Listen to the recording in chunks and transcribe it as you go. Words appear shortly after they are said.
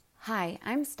Hi,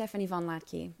 I'm Stephanie Von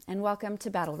Latke, and welcome to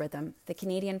Battle Rhythm, the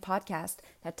Canadian podcast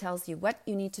that tells you what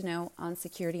you need to know on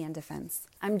security and defense.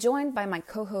 I'm joined by my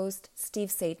co-host, Steve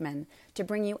Seidman, to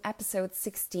bring you episode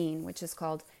 16, which is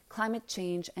called Climate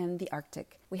Change and the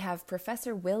Arctic. We have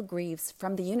Professor Will Greaves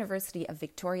from the University of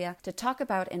Victoria to talk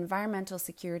about environmental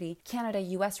security,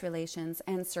 Canada-US relations,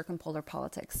 and circumpolar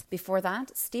politics. Before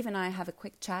that, Steve and I have a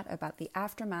quick chat about the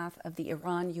aftermath of the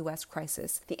Iran-US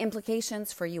crisis, the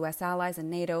implications for US allies and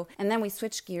NATO, and then we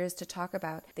switch gears to talk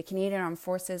about the Canadian Armed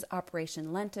Forces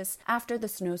Operation Lentus after the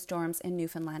snowstorms in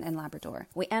Newfoundland and Labrador.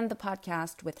 We end the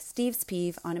podcast with Steve's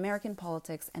peeve on American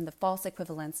politics and the false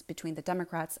equivalence between the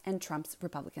Democrats and Trump's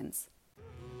Republicans.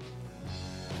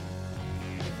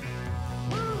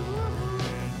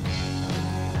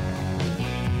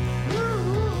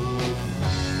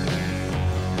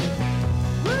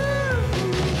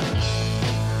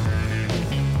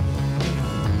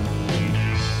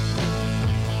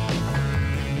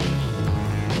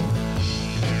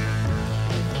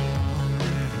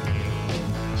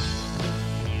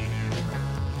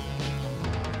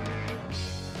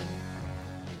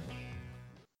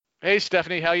 Hey,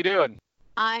 Stephanie, how you doing?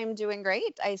 I'm doing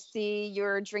great. I see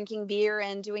you're drinking beer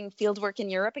and doing field work in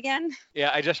Europe again. Yeah,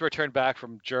 I just returned back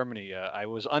from Germany. I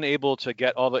was unable to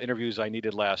get all the interviews I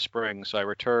needed last spring, so I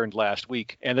returned last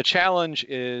week. And the challenge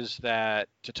is that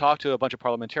to talk to a bunch of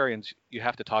parliamentarians, you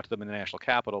have to talk to them in the national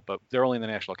capital, but they're only in the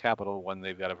national capital when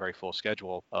they've got a very full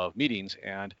schedule of meetings.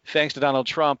 And thanks to Donald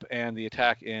Trump and the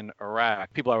attack in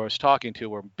Iraq, people I was talking to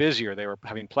were busier. They were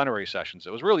having plenary sessions.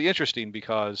 It was really interesting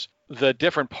because the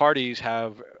different parties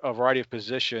have a variety of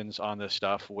positions on this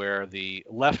stuff, where the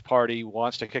left party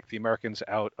wants to kick the Americans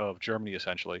out of Germany,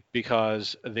 essentially,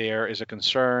 because there is a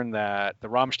concern that the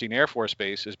Ramstein Air Force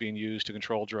Base is being used to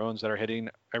control drones that are hitting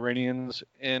Iranians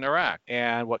in Iraq.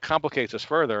 And what complicates this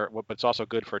further, but it's also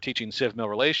good for teaching civ-mil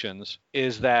relations,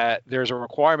 is that there's a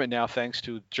requirement now, thanks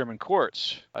to German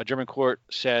courts. A German court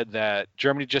said that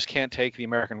Germany just can't take the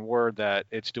American word that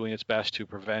it's doing its best to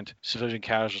prevent civilian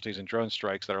casualties and drone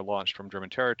strikes that are launched from German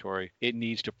territory. It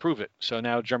needs to prove it. So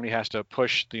now Germany has to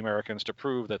push the Americans to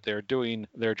prove that they're doing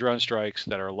their drone strikes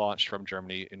that are launched from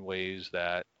Germany in ways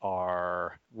that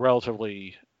are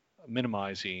relatively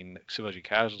minimizing civilian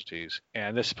casualties.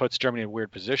 And this puts Germany in a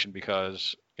weird position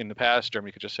because in the past,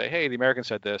 Germany could just say, hey, the Americans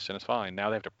said this and it's fine. Now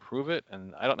they have to prove it.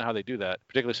 And I don't know how they do that,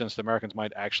 particularly since the Americans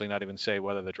might actually not even say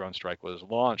whether the drone strike was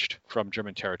launched from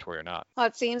German territory or not. Well,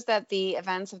 it seems that the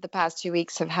events of the past 2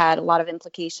 weeks have had a lot of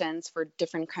implications for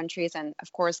different countries. And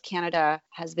of course, Canada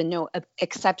has been no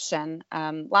exception.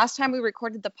 Last time we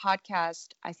recorded the podcast,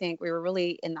 I think we were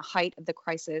really in the height of the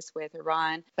crisis with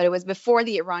Iran, but it was before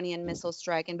the Iranian missile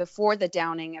strike and before the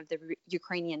downing of the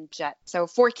Ukrainian jet. So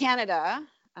for Canada,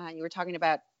 you were talking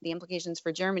about the implications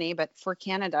for Germany, but for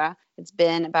Canada, it's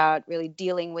been about really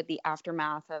dealing with the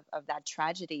aftermath of that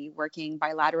tragedy, working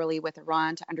bilaterally with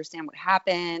Iran to understand what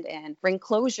happened and bring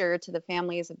closure to the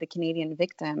families of the Canadian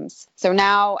victims. So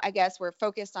now I guess we're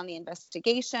focused on the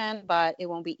investigation, but it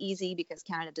won't be easy because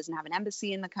Canada doesn't have an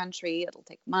embassy in the country. It'll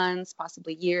take months,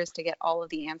 possibly years, to get all of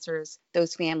the answers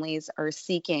those families are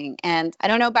seeking. And I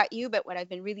don't know about you, but what I've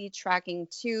been really tracking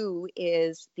too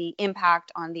is the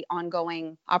impact on the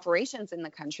ongoing operations in the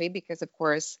country, because of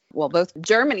course, well, both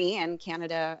Germany and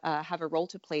Canada have a role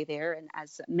to play there, and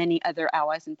as many other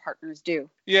allies and partners do.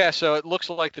 Yeah, so it looks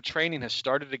like the training has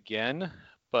started again,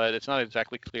 but it's not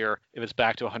exactly clear if it's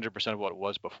back to 100% of what it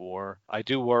was before. I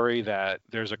do worry that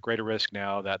there's a greater risk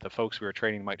now that the folks we were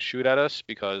training might shoot at us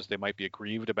because they might be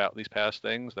aggrieved about these past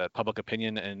things, that public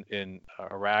opinion in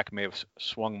Iraq may have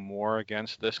swung more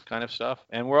against this kind of stuff.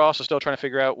 And we're also still trying to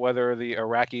figure out whether the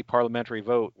Iraqi parliamentary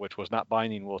vote, which was not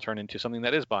binding, will turn into something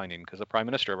that is binding, because the prime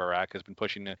minister of Iraq has been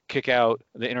pushing to kick out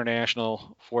the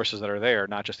international forces that are there,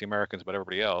 not just the Americans, but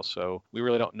everybody else. So we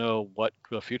really don't know what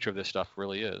the future of this stuff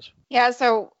really is. Yeah,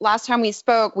 so last time we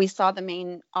spoke, we saw the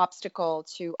main obstacle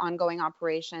to ongoing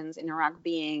operations in Iraq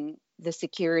being the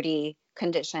security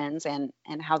conditions and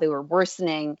how they were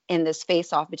worsening in this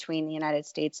face-off between the United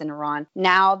States and Iran.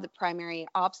 Now the primary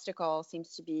obstacle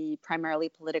seems to be primarily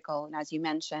political. And as you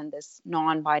mentioned, this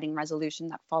non-binding resolution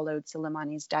that followed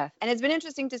Soleimani's death. And it's been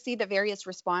interesting to see the various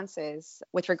responses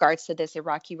with regards to this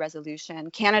Iraqi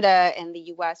resolution. Canada and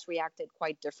the US reacted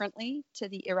quite differently to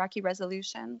the Iraqi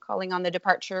resolution, calling on the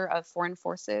departure of foreign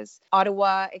forces.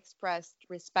 Ottawa expressed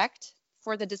respect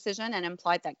for the decision and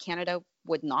implied that Canada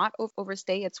would not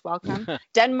overstay its welcome.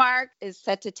 Denmark is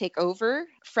set to take over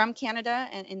from Canada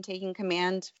in taking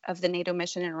command of the NATO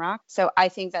mission in Iraq. So I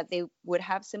think that they would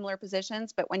have similar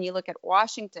positions. But when you look at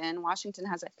Washington, Washington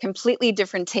has a completely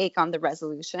different take on the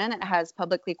resolution. It has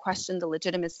publicly questioned the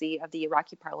legitimacy of the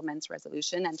Iraqi parliament's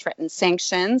resolution and threatened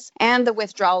sanctions and the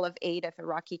withdrawal of aid if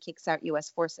Iraqi kicks out U.S.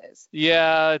 forces.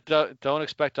 Yeah, don't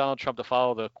expect Donald Trump to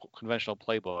follow the conventional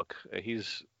playbook.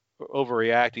 He's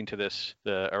overreacting to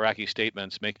the Iraqi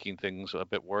statements, making things a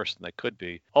bit worse than they could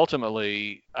be.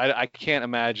 Ultimately, I can't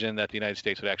imagine that the United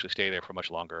States would actually stay there for much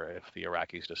longer if the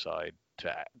Iraqis decide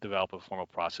to develop a formal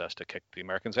process to kick the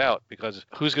Americans out, because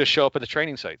who's going to show up at the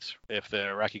training sites if the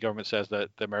Iraqi government says that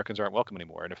the Americans aren't welcome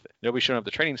anymore? And if nobody's showing up at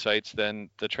the training sites,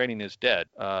 then the training is dead.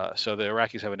 So the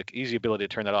Iraqis have an easy ability to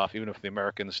turn that off, even if the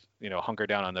Americans, hunker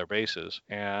down on their bases.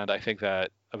 And I think that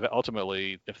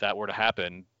ultimately, if that were to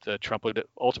happen, Trump would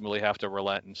ultimately have to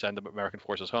relent and send the American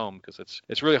forces home, because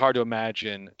it's really hard to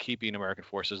imagine keeping American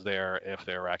forces there if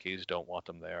the Iraqis don't want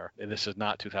them there. And this is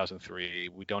not 2003.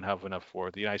 We don't have enough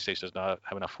the United States does not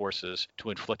have enough forces to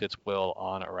inflict its will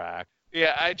on Iraq.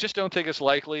 Yeah, I just don't think it's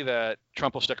likely that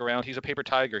Trump will stick around. He's a paper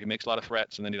tiger. He makes a lot of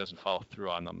threats and then he doesn't follow through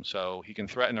on them. So he can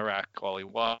threaten Iraq all he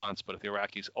wants, but if the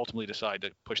Iraqis ultimately decide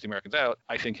to push the Americans out,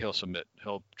 I think he'll submit.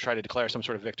 He'll try to declare some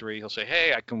sort of victory. He'll say,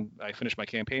 hey, I finished my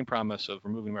campaign promise of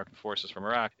removing American forces from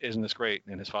Iraq. Isn't this great?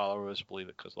 And his followers believe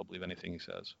it because they'll believe anything he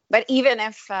says. But even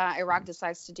if Iraq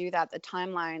decides to do that, the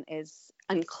timeline is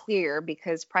unclear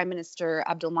because Prime Minister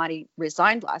Abdul Mahdi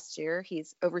resigned last year.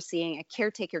 He's overseeing a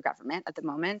caretaker government at the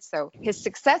moment. So his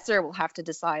successor will have to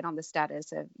decide on the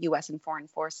status of U.S. and foreign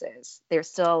forces. There's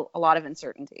still a lot of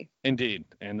uncertainty. Indeed.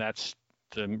 And that's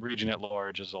the region at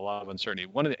large is a lot of uncertainty.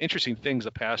 One of the interesting things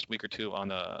the past week or two on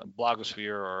the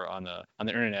blogosphere or on the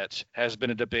internet has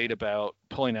been a debate about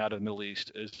pulling out of the Middle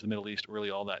East. Is the Middle East really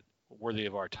all that worthy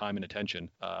of our time and attention?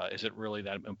 Is it really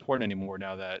that important anymore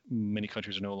now that many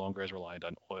countries are no longer as reliant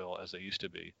on oil as they used to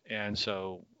be? And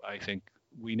so I think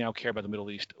we now care about the Middle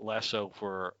East less so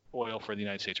for oil for the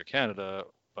United States or Canada,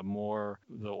 but more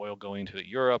the oil going to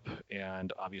Europe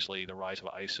and obviously the rise of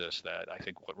ISIS. That I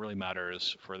think what really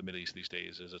matters for the Middle East these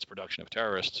days is its production of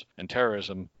terrorists and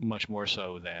terrorism, much more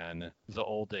so than the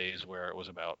old days where it was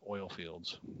about oil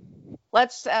fields.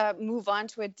 Let's move on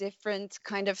to a different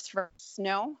kind of threat.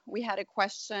 Snow. We had a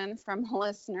question from a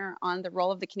listener on the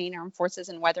role of the Canadian Armed Forces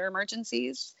in weather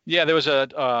emergencies. Yeah, there was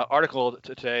an article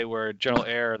today where General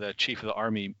Eyre, the chief of the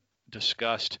Army,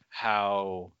 discussed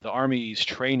how the Army's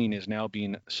training is now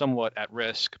being somewhat at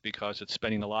risk because it's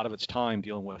spending a lot of its time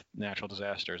dealing with natural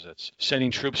disasters. It's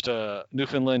sending troops to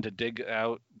Newfoundland to dig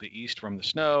out the east from the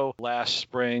snow. Last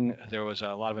spring, there was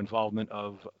a lot of involvement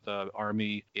of the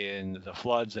Army in the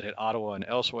floods that hit Ottawa and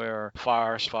elsewhere.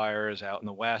 Forest fires out in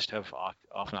the west have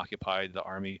often occupied the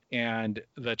Army. And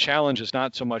the challenge is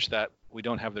not so much that we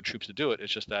don't have the troops to do it.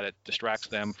 It's just that it distracts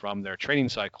them from their training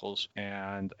cycles.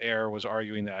 And Eyre was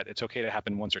arguing that it's okay to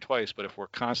happen once or twice, but if we're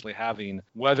constantly having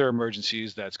weather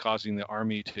emergencies that's causing the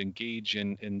Army to engage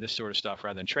in this sort of stuff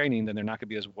rather than training, then they're not going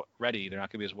to be as ready. They're not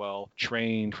going to be as well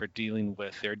trained for dealing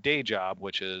with their day job,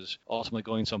 which is ultimately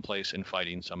going someplace and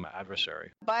fighting some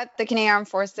adversary. But the Canadian Armed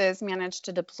Forces managed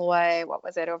to deploy,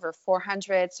 over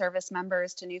 400 service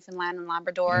members to Newfoundland and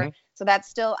Labrador. Mm-hmm. So that's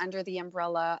still under the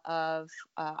umbrella of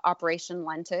Operation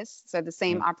Lentus, so the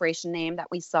same operation name that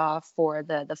we saw for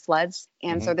the floods.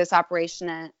 And so this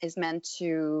operation is meant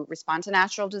to respond to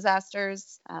natural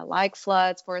disasters like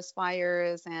floods, forest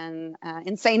fires, and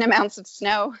insane amounts of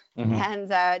snow. And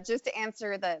just to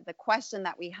answer the question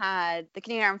that we had, the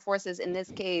Canadian Armed Forces, in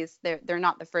this case, they're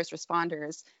not the first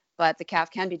responders, but the CAF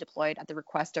can be deployed at the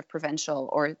request of provincial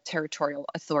or territorial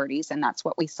authorities, and that's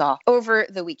what we saw over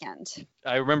the weekend.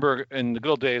 I remember in the good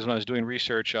old days when I was doing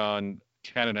research on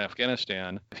Canada and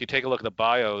Afghanistan, if you take a look at the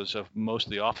bios of most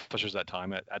of the officers at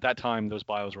that time, those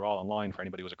bios were all online for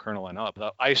anybody who was a colonel and up.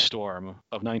 The ice storm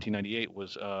of 1998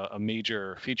 was a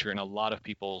major feature in a lot of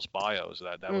people's bios.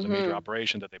 That was a major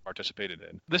operation that they participated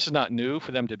in. This is not new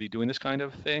for them to be doing this kind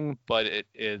of thing, but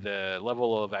the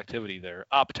level of activity there,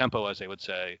 up tempo, as they would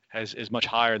say, is much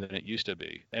higher than it used to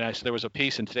be. And there was a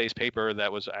piece in today's paper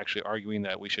that was actually arguing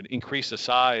that we should increase the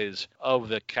size of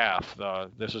the CAF.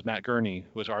 This was Matt Gurney,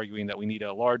 who was arguing that we need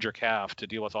a larger CAF to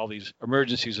deal with all these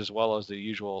emergencies as well as the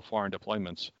usual foreign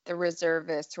deployments. The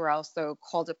reservists were also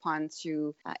called upon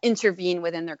to intervene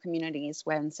within their communities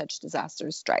when such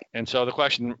disasters strike. And so the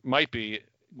question might be,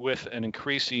 with an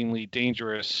increasingly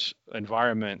dangerous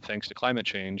environment thanks to climate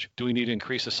change, do we need to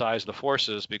increase the size of the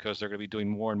forces because they're going to be doing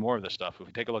more and more of this stuff? If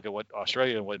we take a look at what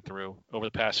Australia went through over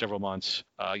the past several months,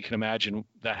 you can imagine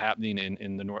that happening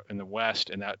in the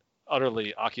West, and that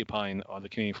utterly occupying the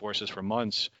Canadian forces for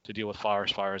months to deal with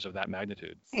fires of that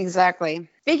magnitude. Exactly.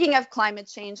 Speaking of climate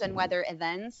change and weather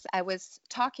events, I was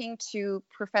talking to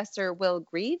Professor Will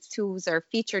Greaves, who's our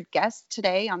featured guest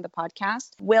today on the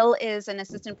podcast. Will is an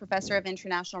assistant professor of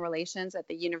international relations at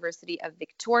the University of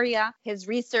Victoria. His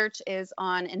research is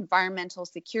on environmental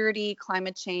security,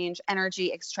 climate change,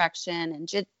 energy extraction,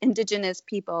 and Indigenous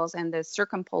peoples and the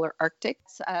circumpolar Arctic.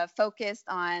 Focused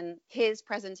on his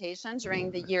presentation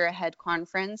during the Year Ahead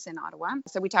conference in Ottawa.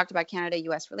 So we talked about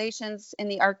Canada-US relations in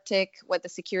the Arctic, what the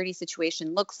security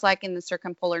situation looks like in the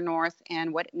circumpolar north,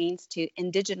 and what it means to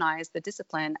indigenize the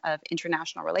discipline of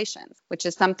international relations, which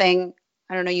is something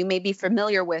I don't know, you may be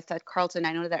familiar with at Carleton.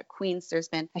 I know that at Queen's, there's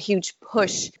been a huge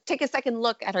push. Take a second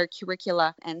look at our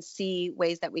curricula and see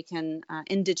ways that we can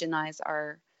indigenize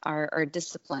our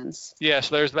disciplines. Yeah,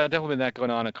 so there's definitely been that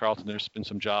going on at Carleton. There's been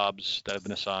some jobs that have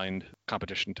been assigned,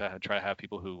 competition to try to have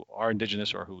people who are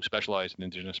Indigenous or who specialize in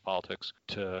Indigenous politics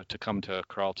to come to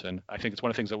Carleton. I think it's one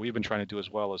of the things that we've been trying to do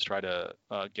as well is try to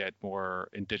get more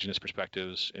Indigenous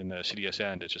perspectives in the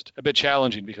CDSN. It's just a bit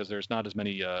challenging because there's not as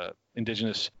many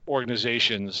Indigenous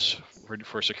organizations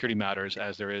for security matters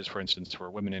as there is, for instance, for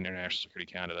Women in International Security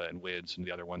Canada and WIDS and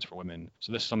the other ones for women.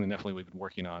 So this is something definitely we've been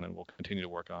working on and we'll continue to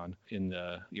work on in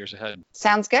the years ahead.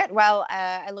 Sounds good. Well,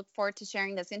 I look forward to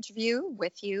sharing this interview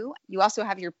with you. You also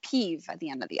have your peeve at the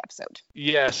end of the episode.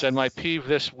 Yes, and my peeve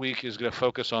this week is going to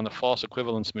focus on the false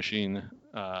equivalence machine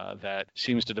that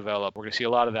seems to develop. We're going to see a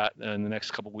lot of that in the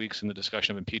next couple of weeks in the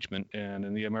discussion of impeachment and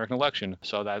in the American election.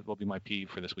 So that will be my peeve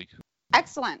for this week.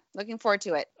 Excellent. Looking forward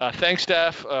to it. Thanks,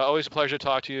 Steph. Always a pleasure to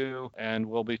talk to you. And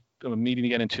we'll be meeting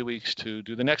again in 2 weeks to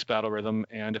do the next Battle Rhythm.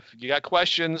 And if you got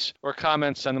questions or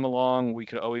comments, send them along. We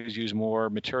could always use more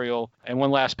material. And one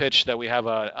last pitch that we have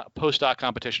a postdoc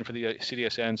competition for the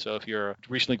CDSN. So if you're a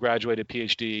recently graduated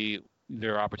PhD,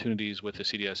 there are opportunities with the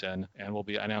CDSN. And we'll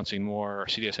be announcing more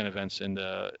CDSN events in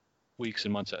the weeks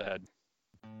and months ahead.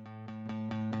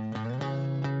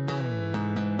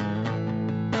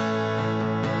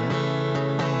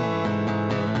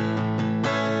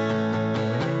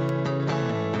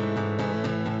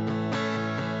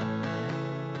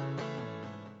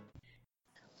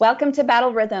 Welcome to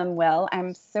Battle Rhythm, Will.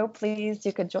 I'm so pleased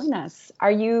you could join us. Are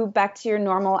you back to your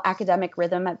normal academic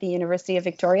rhythm at the University of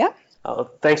Victoria?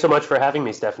 Thanks so much for having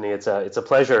me, Stephanie. It's a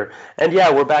pleasure. And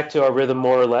yeah, we're back to our rhythm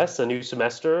more or less. A new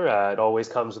semester. It always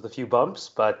comes with a few bumps,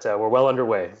 but we're well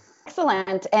underway.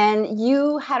 Excellent. And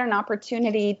you had an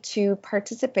opportunity to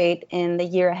participate in the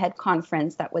Year Ahead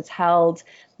conference that was held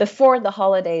before the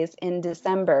holidays in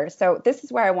December. So this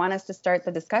is where I want us to start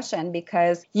the discussion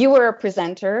because you were a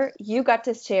presenter. You got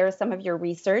to share some of your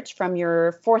research from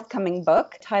your forthcoming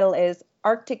book. The title is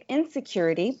Arctic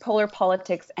Insecurity, Polar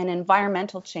Politics and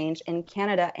Environmental Change in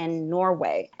Canada and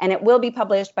Norway. And it will be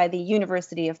published by the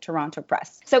University of Toronto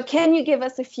Press. So can you give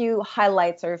us a few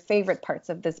highlights or favorite parts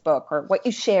of this book or what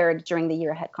you shared during the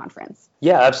Year Ahead conference?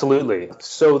 Yeah, absolutely.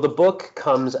 So the book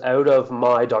comes out of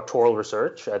my doctoral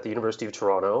research at the University of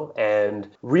Toronto and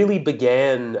really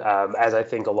began, as I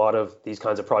think a lot of these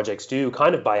kinds of projects do,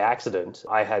 kind of by accident.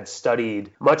 I had studied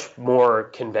much more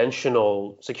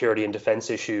conventional security and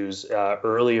defense issues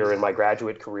earlier in my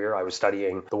graduate career. I was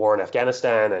studying the war in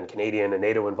Afghanistan and Canadian and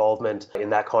NATO involvement in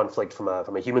that conflict from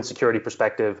a human security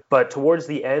perspective. But towards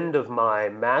the end of my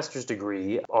master's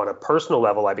degree, on a personal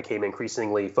level, I became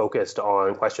increasingly focused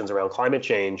on questions around climate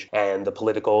change and the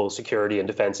political security and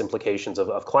defense implications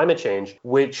of climate change,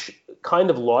 which kind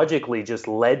of logically just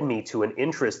led me to an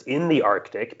interest in the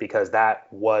Arctic, because that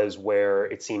was where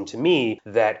it seemed to me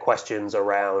that questions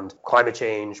around climate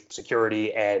change,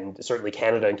 security, and certainly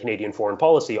Canada and Canadian foreign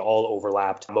policy all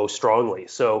overlapped most strongly.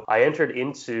 So I entered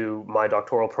into my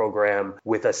doctoral program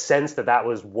with a sense that that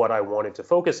was what I wanted to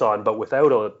focus on, but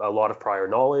without a lot of prior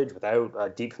knowledge, without a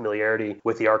deep familiarity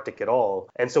with the Arctic at all.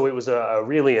 And so it was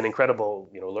really an incredible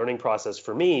learning process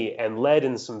for me and led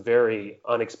in some very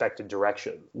unexpected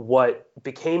direction. What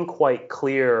became quite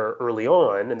clear early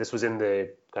on, and this was in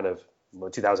the kind of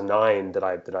 2009 that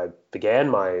I began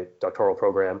my doctoral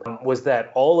program, was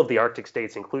that all of the Arctic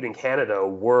states, including Canada,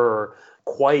 were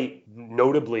quite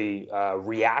notably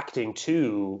reacting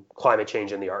to climate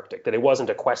change in the Arctic, that it wasn't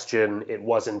a question, it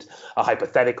wasn't a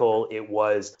hypothetical, it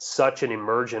was such an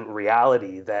emergent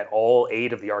reality that all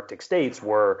 8 of the Arctic states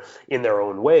were, in their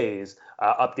own ways,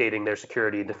 updating their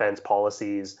security and defense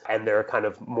policies and their kind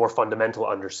of more fundamental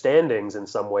understandings in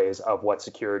some ways of what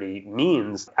security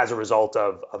means as a result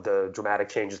of the dramatic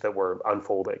changes that were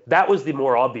unfolding. that was the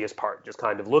more obvious part, just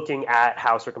kind of looking at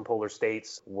how circumpolar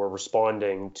states were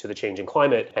responding to the changing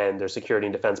climate and their security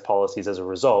and defense policies as a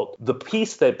result. The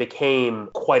piece that became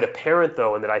quite apparent,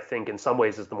 though, and that I think in some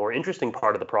ways is the more interesting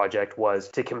part of the project, was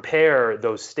to compare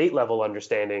those state-level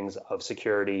understandings of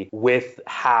security with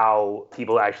how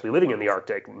people actually living in the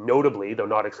Arctic, notably, though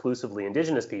not exclusively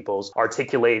Indigenous peoples,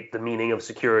 articulate the meaning of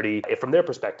security from their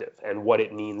perspective and what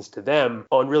it means to them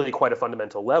on really quite a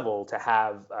fundamental level to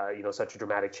have such a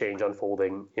dramatic change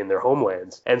unfolding in their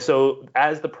homelands. And so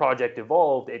as the project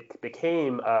evolved, it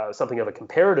became something of a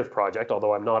comparative project,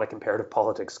 although I'm not a comparative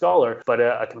politics scholar, but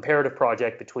a comparative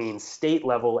project between state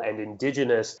level and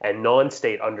Indigenous and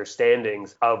non-state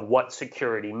understandings of what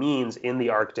security means in the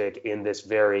Arctic in this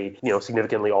very,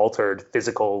 significantly altered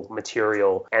physical,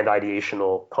 material, and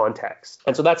ideational context.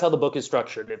 And so that's how the book is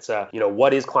structured. It's,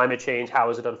 what is climate change? How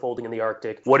is it unfolding in the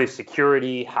Arctic? What is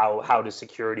security? How does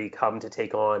security come to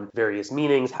take on various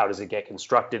meanings? How does it get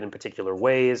constructed in particular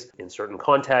ways in certain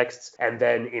contexts? And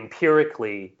then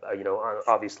empirically,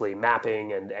 obviously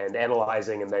mapping and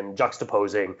analyzing and then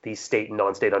juxtaposing these state and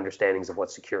non-state understandings of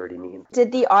what security means.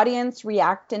 Did the audience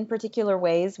react in particular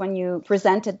ways when you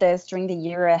presented this during the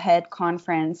Year Ahead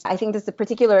conference? I think this is a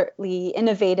particularly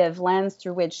innovative lens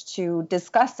through which to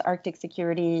discuss Arctic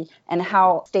security and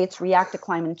how states react to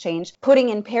climate change, putting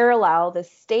in parallel the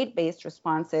state-based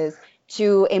responses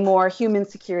to a more human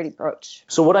security approach.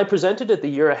 So what I presented at the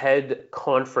Year Ahead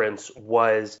conference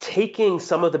was taking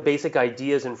some of the basic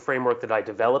ideas and framework that I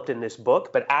developed in this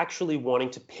book, but actually wanting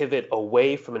to pivot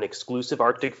away from an exclusive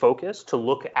Arctic focus to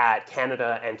look at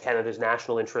Canada and Canada's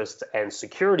national interests and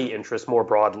security interests more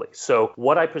broadly. So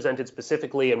what I presented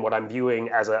specifically and what I'm viewing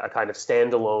as a kind of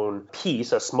standalone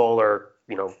piece, a smaller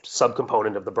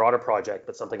subcomponent of the broader project,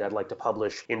 but something I'd like to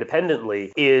publish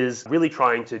independently, is really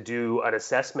trying to do an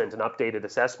assessment, an updated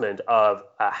assessment of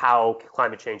how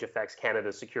climate change affects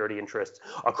Canada's security interests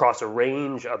across a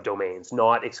range of domains,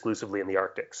 not exclusively in the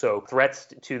Arctic. So threats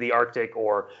to the Arctic,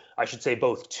 or I should say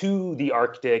both to the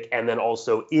Arctic and then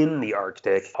also in the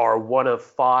Arctic, are one of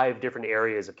 5 different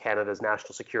areas of Canada's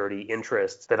national security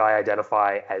interests that I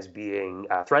identify as being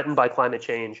threatened by climate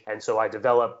change. And so I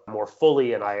develop more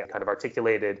fully and I kind of articulated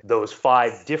those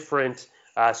 5 different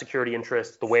security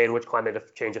interests, the way in which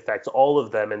climate change affects all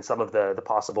of them, and some of the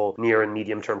possible near and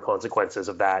medium term consequences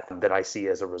of that I see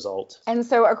as a result. And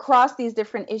so across these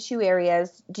different issue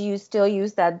areas, do you still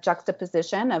use that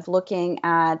juxtaposition of looking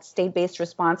at state-based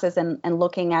responses and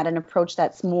looking at an approach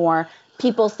that's more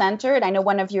people-centered? I know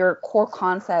one of your core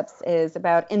concepts is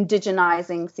about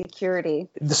indigenizing security.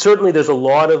 Certainly there's a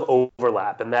lot of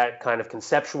overlap, and that kind of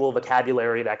conceptual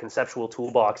vocabulary, that conceptual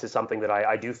toolbox is something that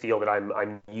I do feel that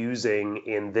I'm using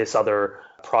in this other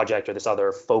project or this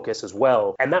other focus as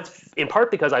well. And that's in part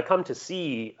because I've come to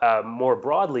see more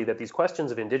broadly that these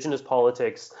questions of Indigenous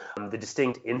politics, the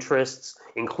distinct interests,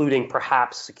 including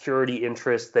perhaps security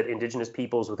interests that Indigenous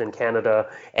peoples within Canada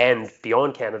and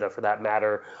beyond Canada for that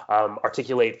matter,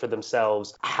 articulate for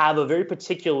themselves, have a very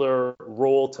particular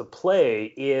role to play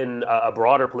in a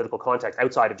broader political context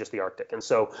outside of just the Arctic. And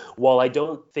so while I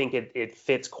don't think it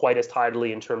fits quite as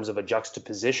tidily in terms of a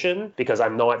juxtaposition, because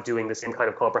I'm not doing the same kind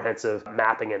of comprehensive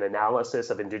mapping and analysis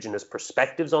of Indigenous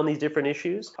perspectives on these different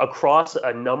issues, across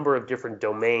a number of different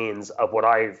domains of what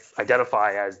I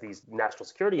identify as these national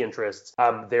security interests,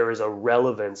 there is a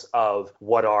relevance of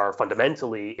what are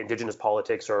fundamentally Indigenous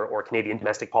politics or Canadian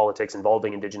domestic politics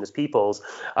involving Indigenous peoples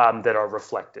that are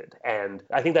reflected. And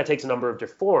I think that takes a number of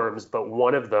different forms, but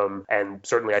one of them, and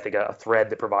certainly I think a thread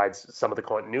that provides some of the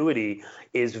continuity,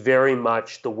 is very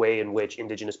much the way in which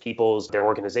Indigenous peoples, their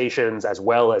organizations, as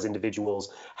well as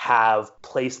individuals, have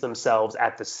placed themselves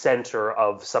at the center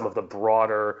of some of the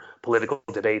broader political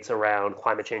debates around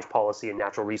climate change policy and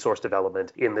natural resource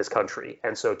development in this country.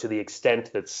 And so to the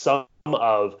extent that some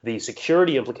of the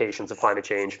security implications of climate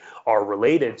change are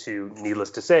related to,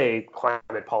 needless to say,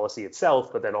 climate policy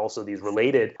itself, but then also these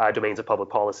related domains of public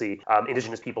policy,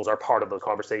 Indigenous peoples are part of those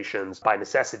conversations by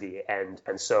necessity. And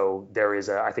so there is,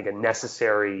 I think, a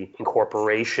necessary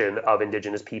incorporation of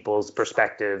Indigenous peoples'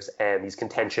 perspectives and these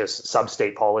contentious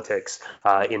sub-state politics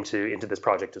into this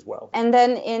project as well. And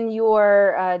then in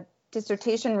your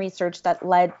dissertation research that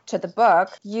led to the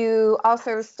book, you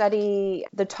also study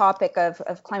the topic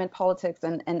of climate politics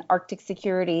and Arctic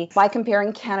security by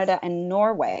comparing Canada and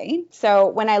Norway. So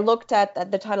when I looked at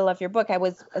the title of your book, I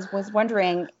was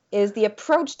wondering, is the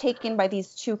approach taken by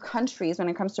these two countries when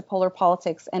it comes to polar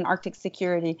politics and Arctic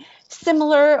security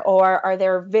similar, or are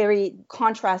there very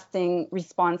contrasting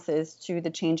responses to the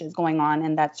changes going on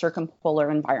in that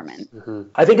circumpolar environment?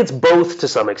 I think it's both to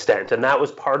some extent, and that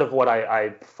was part of what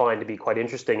I find to be quite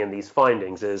interesting in these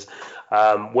findings is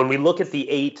when we look at the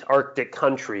 8 Arctic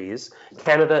countries,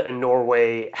 Canada and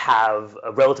Norway have,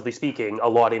 relatively speaking, a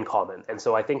lot in common. And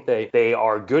so I think they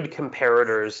are good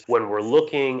comparators when we're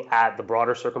looking at the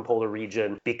broader circumpolar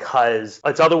region, because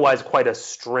it's otherwise quite a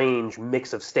strange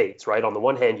mix of states, right? On the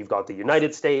one hand, you've got the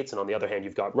United States, and on the other hand,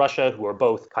 you've got Russia, who are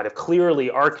both kind of clearly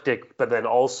Arctic, but then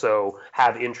also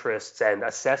have interests and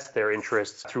assess their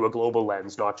interests through a global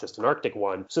lens, not just an Arctic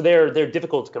one. So they're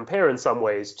difficult to compare in some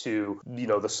ways to,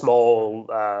 the small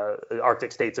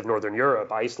Arctic states of Northern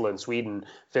Europe, Iceland, Sweden,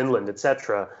 Finland,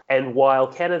 etc. And while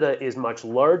Canada is much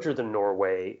larger than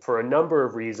Norway, for a number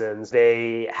of reasons,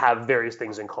 they have various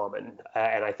things in common.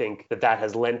 And I think that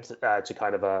has lent to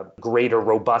kind of a greater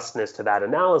robustness to that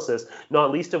analysis,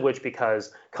 not least of which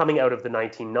because coming out of the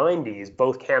 1990s,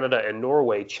 both Canada and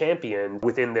Norway championed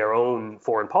within their own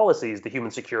foreign policies the human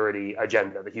security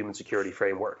agenda, the human security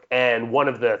framework. And one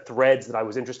of the threads that I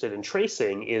was interested in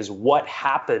tracing is what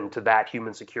happened to that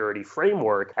human security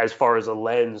framework as far as a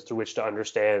lens through which to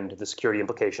understand the security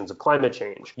implications of climate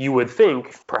change. You would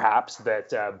think, perhaps,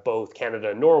 that both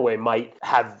Canada and Norway might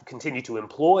have continued to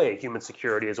employ human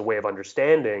security as a way of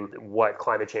understanding what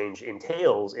climate change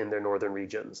entails in their northern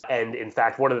regions. And in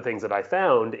fact, one of the things that I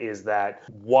found is that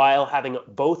while having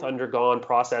both undergone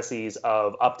processes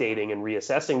of updating and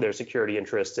reassessing their security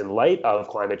interests in light of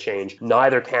climate change,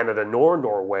 neither Canada nor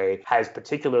Norway has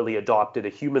particularly adopted a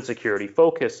human security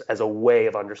focus as a way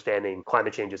of understanding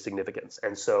climate change's significance.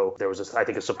 And so there was, I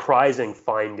think, a surprising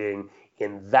finding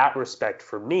in that respect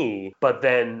for me. But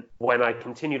then when I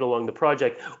continued along the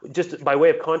project, just by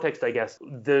way of context, I guess,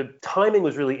 the timing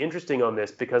was really interesting on this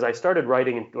because I started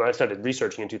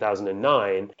researching in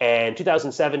 2009, and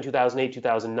 2007, 2008,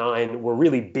 2009 were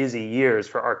really busy years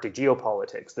for Arctic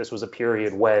geopolitics. This was a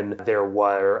period when there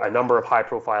were a number of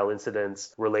high-profile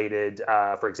incidents related,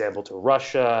 for example, to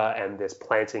Russia and this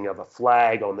planting of a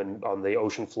flag on the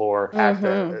ocean floor at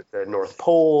the North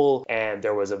Pole, and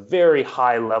there was a very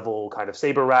high-level kind of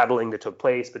saber rattling that took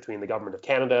place between the government of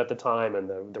Canada at the time and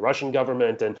the Russian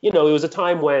government. And, it was a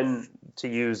time when, to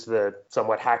use the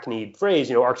somewhat hackneyed phrase,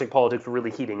 Arctic politics were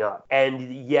really heating up.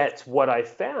 And yet what I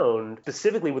found,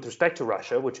 specifically with respect to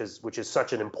Russia, which is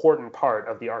such an important part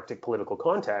of the Arctic political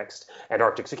context and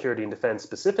Arctic security and defense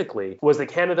specifically, was that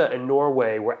Canada and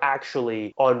Norway were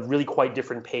actually on really quite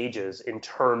different pages in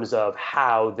terms of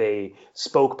how they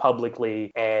spoke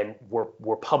publicly and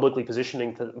were publicly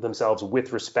positioning themselves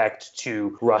with respect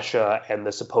to Russia and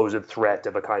the supposed threat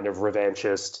of a kind of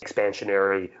revanchist,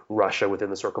 expansionary Russia within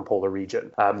the circumpolar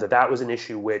region. That was an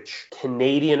issue which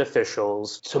Canadian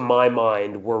officials, to my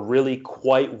mind, were really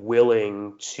quite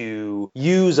willing to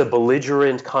use a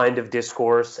belligerent kind of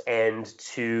discourse and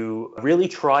to really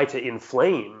try to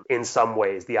inflame, in some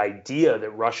ways, the idea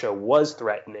that Russia was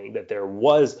threatening, that there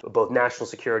was both national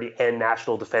security and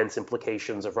national defense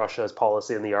implications of Russia's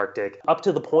policy in the Arctic, up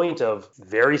to the point of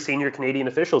very senior Canadian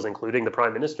officials, including the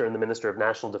Prime Minister and the Minister of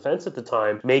National Defense at the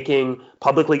time, making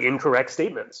publicly incorrect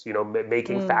statements,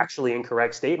 making factually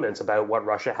incorrect statements about what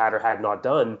Russia had or had not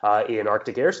done in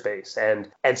Arctic airspace.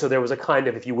 And so there was a kind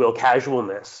of, if you will,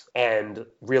 casualness and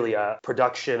really a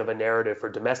production of a narrative for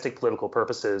domestic political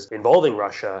purposes involving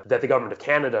Russia that the government of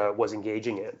Canada was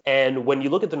engaging in. And when you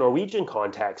look at the Norwegian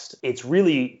context, it's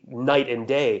really night and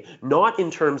day, not in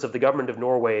terms of the government of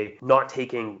Norway not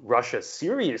taking Russia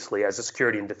seriously as a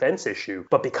security and defense issue,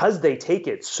 but because they take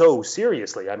it so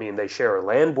seriously. I mean, they share a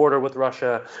land border with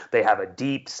Russia. They have a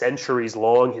deep,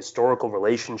 centuries-long historical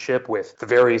relationship with the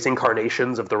various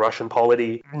incarnations of the Russian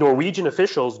polity. Norwegian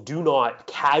officials do not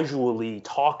casually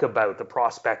talk about the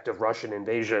prospect of Russian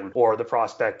invasion or the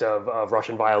prospect of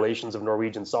Russian violations of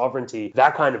Norwegian sovereignty.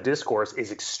 That kind of discourse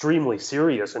is extremely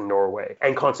serious in Norway.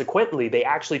 And consequently, they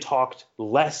actually talked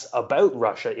less about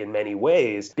Russia in many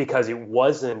ways because it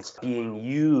wasn't being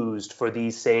used for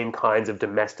these same kinds of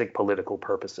domestic political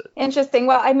purposes. Interesting.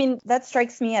 Well, I mean, that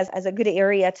strikes me as a good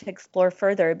area to explore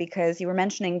further because you were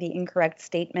mentioning the incorrect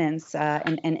statements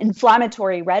and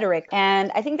inflammatory rhetoric.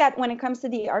 And I think that when it comes to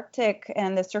the Arctic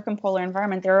and the circumpolar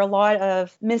environment, there are a lot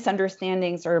of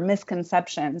misunderstandings or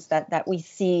misconceptions that we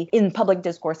see in public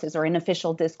discourses or in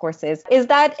official discourses. Is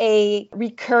that a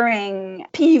recurring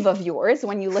peeve of yours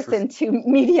when you listen to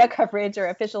media coverage or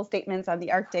official statements on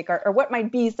the Arctic? Or what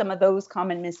might be some of those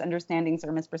common misunderstandings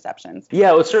or misperceptions?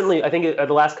 Yeah, well, certainly, I think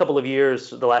the last couple of years,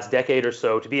 the last decade or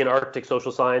so, to be an Arctic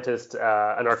social scientist,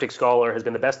 an Arctic scholar, has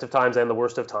been the best best of times and the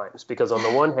worst of times, because on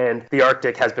the one hand, the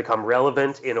Arctic has become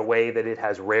relevant in a way that it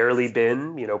has rarely been,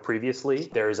 previously.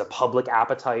 There is a public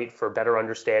appetite for better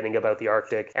understanding about the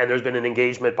Arctic, and there's been an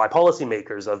engagement by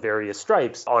policymakers of various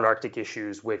stripes on Arctic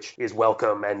issues, which is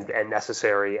welcome and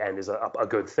necessary and is a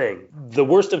good thing. The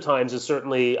worst of times is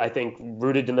certainly, I think,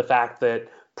 rooted in the fact that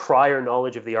prior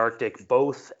knowledge of the Arctic,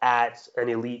 both at an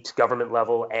elite government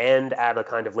level and at a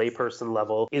kind of layperson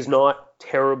level, is not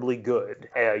terribly good.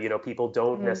 People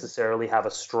don't necessarily have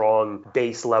a strong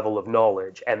base level of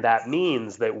knowledge. And that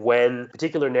means that when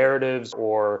particular narratives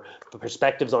or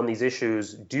perspectives on these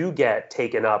issues do get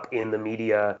taken up in the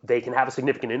media, they can have a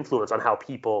significant influence on how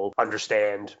people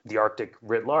understand the Arctic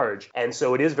writ large. And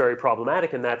so it is very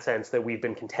problematic in that sense that we've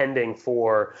been contending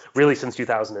for really since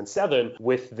 2007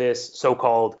 with this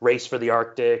so-called race for the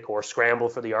Arctic or scramble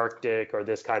for the Arctic or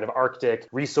this kind of Arctic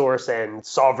resource and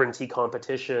sovereignty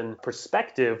competition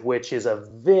perspective, which is a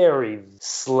very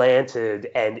slanted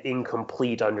and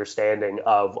incomplete understanding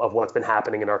of what's been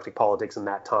happening in Arctic politics in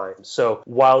that time. So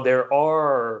while there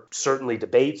are certainly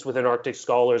debates within Arctic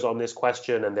scholars on this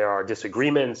question, and there are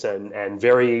disagreements and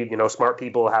very, smart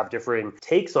people have differing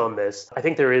takes on this, I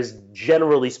think there is,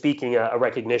 generally speaking, a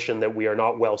recognition that we are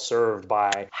not well served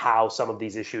by how some of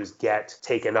these issues get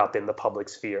taken up in the public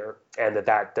sphere, and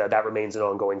that remains an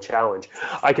ongoing challenge.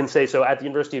 I can say so at the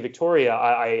University of Victoria,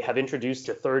 I have introduced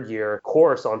a third-year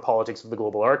course on politics of the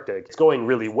global Arctic. It's going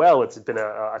really well. It's been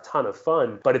a ton of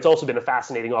fun, but it's also been a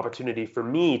fascinating opportunity for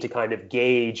me to kind of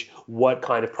gauge what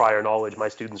kind of prior knowledge my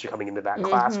students are coming into that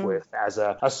class with as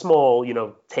a small,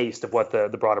 taste of what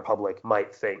the broader public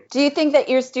might think. Do you think that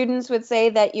your students would say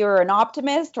that you're an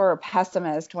optimist or a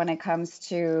pessimist when it comes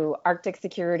to Arctic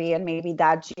security and maybe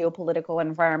that geopolitical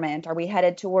environment? Are we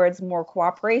headed towards more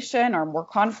cooperation or more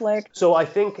conflict? So I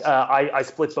think I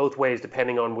split both ways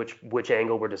depending on which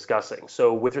angle we're discussing.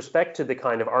 So with respect to the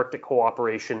kind of Arctic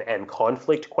cooperation and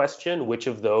conflict question, which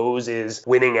of those is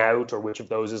winning out or which of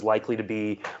those is likely to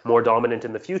be more dominant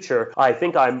in the future, I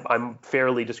think I'm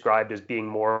fairly described as being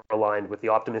more aligned with the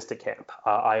optimistic camp.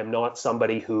 I am not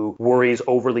somebody who worries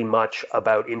overly much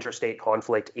about interstate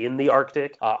conflict in the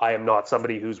Arctic. I am not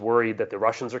somebody who's worried that the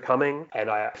Russians are coming, and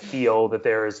I feel that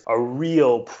there's a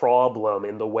real problem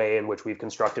in the way in which we've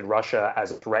constructed Russia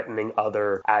as a threatening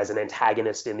other, as an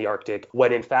antagonist in the Arctic,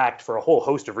 when in fact, for a whole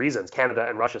host of reasons, Canada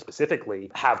and Russia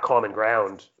specifically have common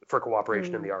ground for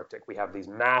cooperation in the Arctic. We have these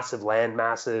massive land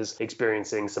masses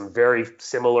experiencing some very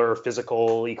similar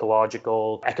physical,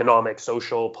 ecological, economic,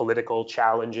 social, political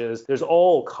challenges. There's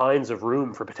all kinds of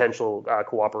room for potential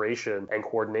cooperation and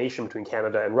coordination between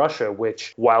Canada and Russia,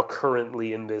 which, while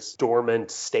currently in this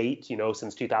dormant state,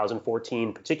 since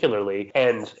 2014 particularly,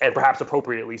 and perhaps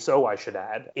appropriately so, I should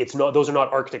add, those are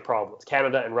not Arctic problems.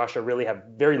 Canada and Russia really have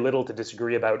very little to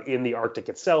disagree about in the Arctic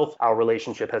itself. Our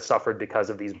relationship has suffered because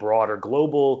of these broader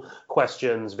global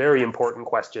questions, very important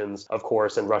questions, of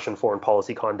course, and Russian foreign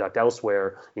policy conduct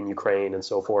elsewhere in Ukraine and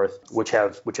so forth, which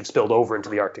have spilled over into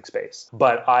the Arctic space.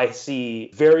 But I see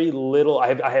very little, I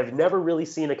have never really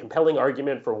seen a compelling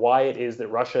argument for why it is that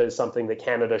Russia is something that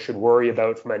Canada should worry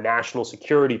about from a national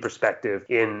security perspective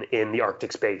in the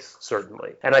Arctic space,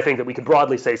 certainly. And I think that we could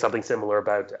broadly say something similar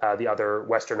about the other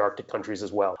Western Arctic countries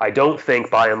as well. I don't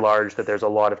think, by and large, that there's a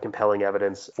lot of compelling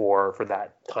evidence for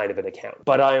that kind of an account.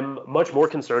 But I'm much more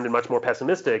concerned and much more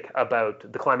pessimistic about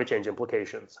the climate change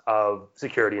implications of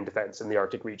security and defense in the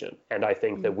Arctic region. And I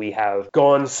think that we have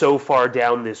gone so far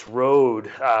down this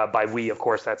road, by we, of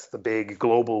course, that's the big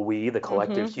global we, the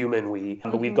collective human we,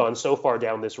 but we've gone so far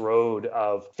down this road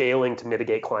of failing to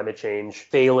mitigate climate change,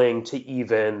 failing to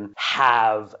even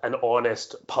have an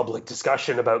honest public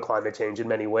discussion about climate change in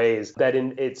many ways, that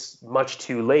it's much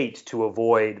too late to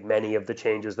avoid many of the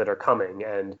changes that are coming.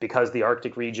 And because the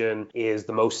Arctic region is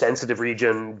the most sensitive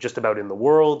region just about in the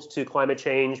world to climate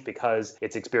change, because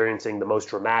it's experiencing the most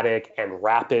dramatic and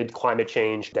rapid climate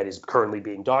change that is currently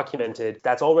being documented,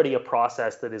 that's already a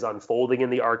process that is unfolding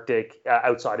in the Arctic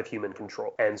outside of human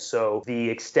control. And so the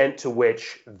extent to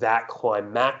which that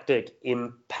climactic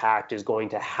impact is going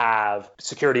to have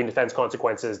security and defense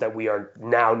consequences that we are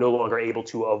now no longer able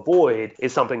to avoid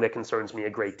is something that concerns me a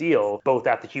great deal, both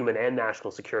at the human and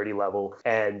national security level,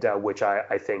 and which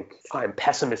I think I'm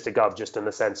pessimistic of, just in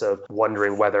the sense of wondering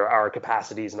wondering whether our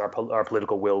capacities and our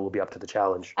political will be up to the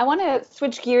challenge. I want to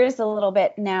switch gears a little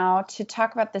bit now to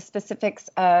talk about the specifics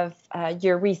of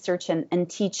your research and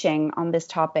teaching on this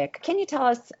topic. Can you tell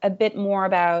us a bit more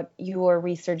about your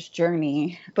research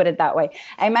journey, put it that way?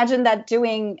 I imagine that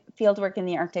doing fieldwork in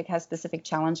the Arctic has specific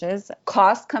challenges.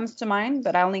 Cost comes to mind,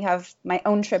 but I only have my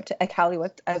own trip to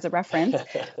Iqaluit as a reference.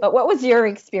 But what was your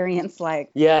experience like?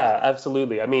 Yeah,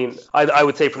 absolutely. I mean, I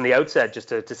would say from the outset, just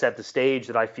to set the stage,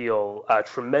 that I feel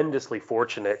tremendously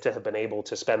fortunate to have been able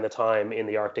to spend the time in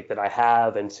the Arctic that I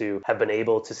have, and to have been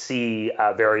able to see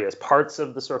various parts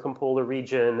of the circumpolar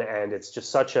region. And it's just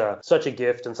such a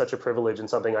gift and such a privilege, and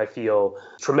something I feel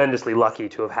tremendously lucky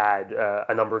to have had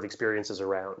a number of experiences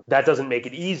around. That doesn't make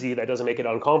it easy, that doesn't make it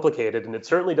uncomplicated, and it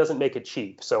certainly doesn't make it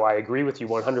cheap. So I agree with you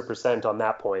 100% on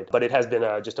that point. But it has been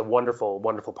just a wonderful,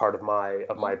 wonderful part of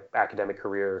my academic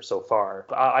career so far.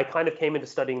 I kind of came into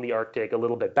studying the Arctic a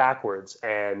little bit backwards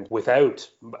and without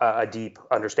a deep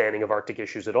understanding of Arctic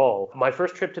issues at all. My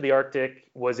first trip to the Arctic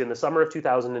was in the summer of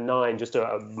 2009, just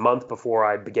a month before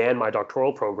I began my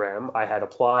doctoral program. I had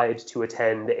applied to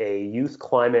attend a youth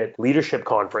climate leadership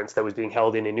conference that was being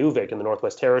held in Inuvik in the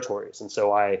Northwest Territories. And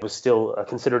so I was still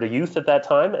considered a youth at that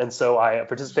time. And so I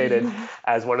participated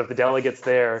as one of the delegates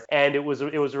there. And it was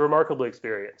a remarkable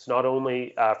experience, not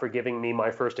only for giving me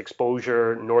my first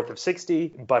exposure north of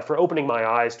 60, but for opening my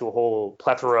eyes to a whole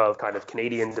plethora of kind of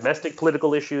Canadian domestic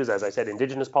political issues, as I said,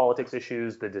 Indigenous politics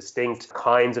issues, the distinct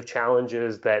kinds of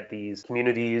challenges that these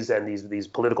communities and these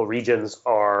political regions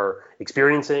are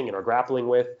experiencing and are grappling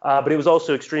with. But it was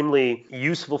also extremely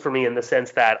useful for me in the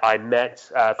sense that I met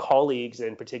colleagues,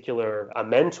 in particular a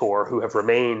mentor, who have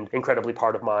remained incredibly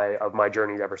part of my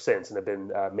journey ever since, and have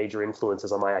been major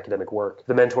influences on my academic work.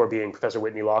 The mentor being Professor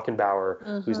Whitney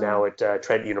Lochinbauer, who's now at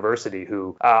Trent University,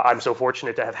 who I'm so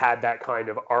fortunate to have had that kind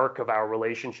of arc of our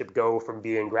relationship go from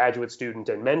being graduate student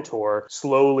and mentor,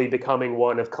 slowly becoming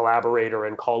one of collaborator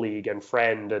and colleague and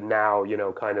friend, and now,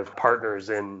 kind of partners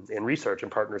in research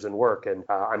and partners in work. And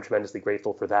I'm tremendously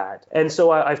grateful for that. And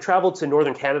so I've traveled to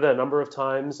Northern Canada a number of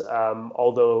times,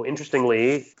 although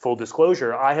interestingly, full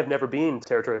disclosure, I have never been to the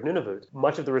territory of Nunavut.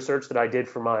 Much of the research that I did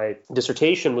for my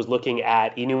dissertation was looking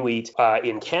at Inuit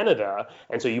in Canada.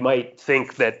 And so you might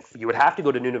think that you would have to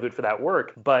go to Nunavut for that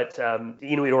work, but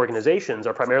Inuit organizations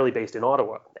are primarily based in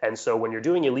Ottawa. And so when you're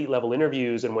doing elite level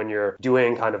interviews and when you're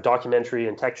doing kind of documentary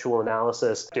and textual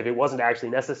analysis, it wasn't actually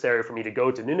necessary for me to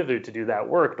go to Nunavut to do that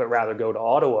work, but rather go to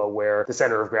Ottawa, where the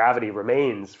center of gravity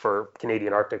remains for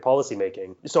Canadian Arctic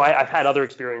policymaking. So I've had other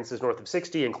experiences north of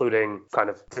 60, including kind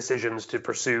of decisions to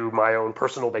pursue my own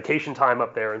personal vacation time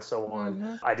up there and so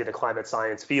on. I did a climate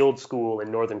science field school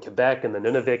in northern Quebec in the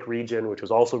Nunavik region, which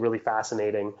was also really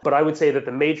fascinating. But I would say that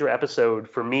the major episode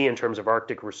for me in terms of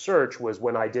Arctic research was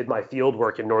when I did my field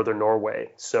work in northern Norway.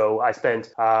 So I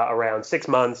spent around 6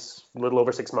 months, a little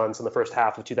over 6 months in the first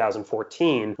half of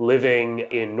 2014, living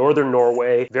in northern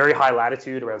Norway, very high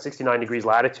latitude, around 69 degrees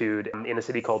latitude, in a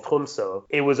city called Tromsø.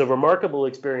 It was a remarkable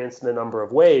experience in a number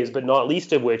of ways, but not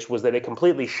least of which was that it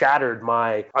completely shattered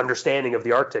my understanding of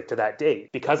the Arctic to that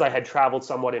date. Because I had traveled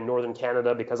somewhat in northern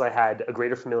Canada, because I had a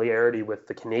greater familiarity with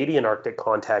the Canadian Arctic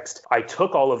context, I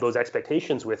took all of those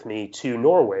expectations with me to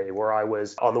Norway, where I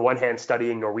was on the one hand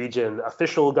studying Norwegian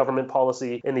official government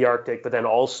policy in the Arctic, but then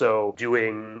also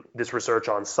doing this research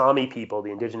on Sami people,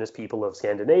 the indigenous people of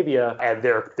Scandinavia, and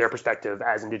their perspective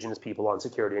as indigenous people on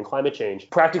security and climate change.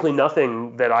 Practically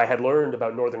nothing that I had learned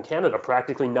about northern Canada,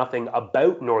 practically nothing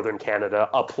about northern Canada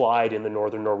applied in the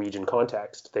northern Norwegian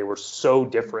context. They were so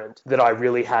different that I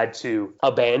really had to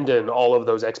abandon all of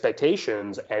those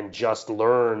expectations and just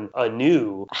learn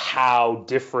anew how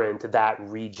different that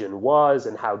region was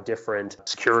and how different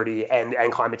security and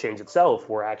climate change itself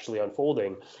were actually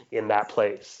unfolding in that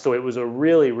place. So it was a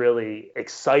really, really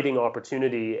exciting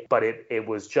opportunity, but it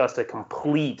was just a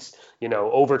complete,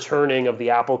 overturning of the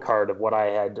apple cart of what I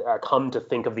had come to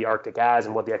think of the Arctic as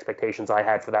and what the expectations I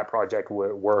had for that project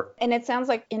were. And it sounds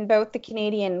like in both the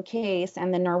Canadian case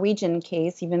and the Norwegian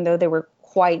case, even though they were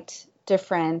quite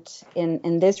different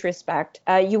in this respect,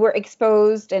 you were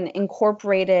exposed and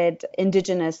incorporated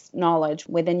Indigenous knowledge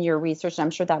within your research. I'm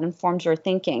sure that informed your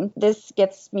thinking. This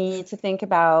gets me to think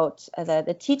about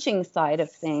the teaching side of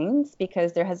things,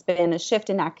 because there has been a shift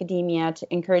in academia to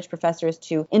encourage professors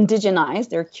to indigenize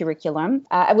their curriculum.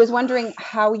 I was wondering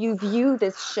how you view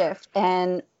this shift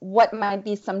and what might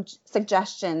be some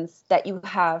suggestions that you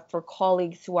have for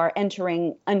colleagues who are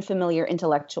entering unfamiliar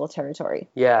intellectual territory?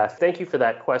 Yeah, thank you for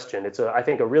that question. It's I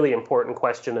think, a really important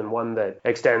question, and one that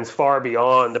extends far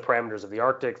beyond the parameters of the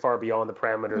Arctic, far beyond the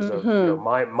parameters of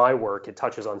my work. It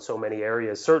touches on so many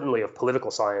areas, certainly of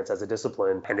political science as a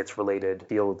discipline and its related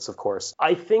fields, of course.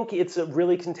 I think it's a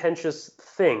really contentious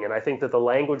thing, and I think that the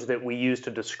language that we use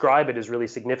to describe it is really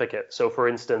significant. So, for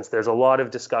instance, there's a lot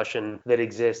of discussion that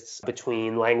exists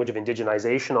between language of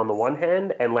indigenization on the one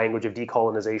hand and language of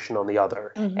decolonization on the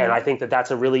other. And I think that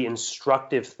that's a really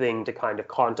instructive thing to kind of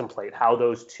contemplate, how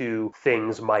those two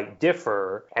things might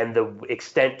differ and the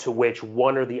extent to which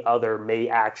one or the other may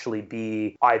actually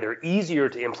be either easier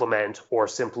to implement or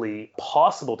simply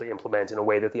possible to implement in a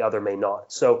way that the other may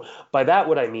not. So by that,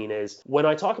 what I mean is, when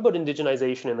I talk about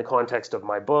indigenization in the context of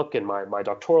my book and my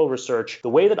doctoral research, the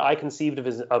way that I conceived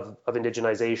of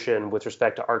indigenization with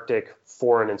respect to Arctic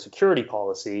foreign and security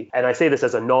policy, and I say this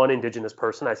as a non-Indigenous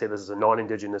person, I say this as a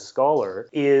non-Indigenous scholar,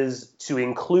 is to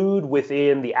include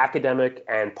within the academic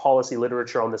and policy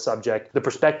literature on the subject the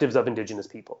perspectives of Indigenous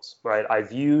peoples, right? I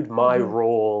viewed my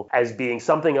role as being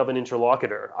something of an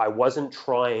interlocutor. I wasn't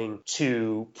trying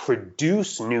to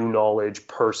produce new knowledge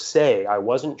per se. I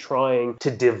wasn't trying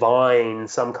to divine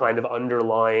some kind of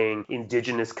underlying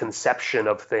Indigenous conception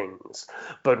of things,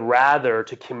 but rather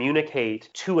to communicate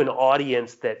to an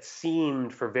audience that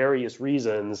seemed, for various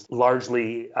reasons,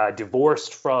 largely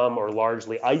divorced from or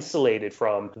largely isolated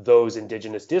from those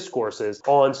Indigenous discourses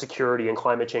on security and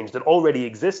climate change that already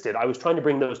existed. I was trying to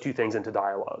bring those two things into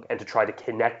dialogue and to try to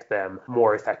connect them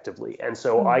more effectively. And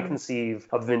so I conceive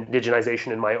of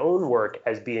indigenization in my own work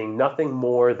as being nothing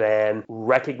more than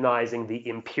recognizing the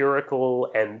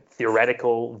empirical and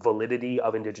theoretical validity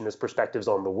of Indigenous perspectives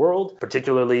on the world,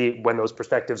 particularly when those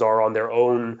perspectives are on their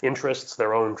own interests,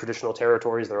 their own traditional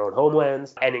territories, their own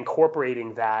homelands, and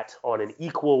incorporating that on an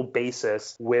equal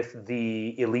basis with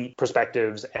the elite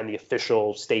perspectives and the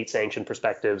official state-sanctioned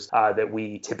perspectives that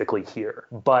we typically hear.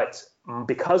 But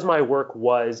because my work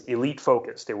was elite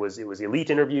focused, it was elite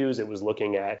interviews, it was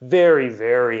looking at very,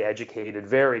 very educated,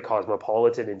 very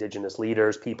cosmopolitan Indigenous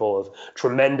leaders, people of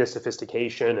tremendous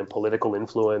sophistication and political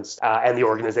influence, and the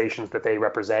organizations that they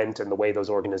represent and the way those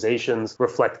organizations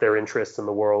reflect their interests in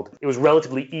the world. It was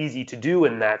relatively easy to do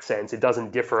in that sense. It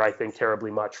doesn't differ, I think,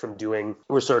 terribly much from doing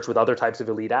research with other types of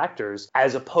elite actors,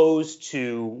 as opposed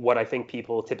to what I think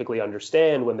people typically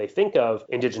understand when they think of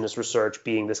Indigenous research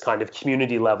being this kind of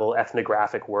community level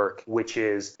ethnographic work, which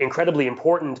is incredibly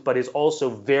important, but is also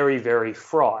very, very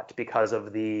fraught because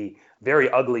of the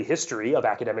very ugly history of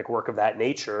academic work of that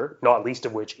nature, not least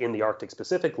of which in the Arctic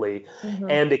specifically,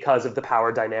 and because of the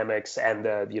power dynamics and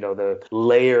the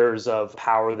layers of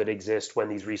power that exist when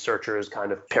these researchers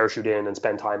kind of parachute in and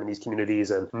spend time in these communities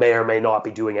and may or may not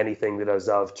be doing anything that is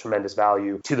of tremendous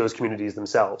value to those communities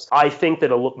themselves. I think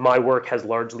that my work has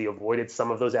largely avoided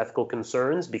some of those ethical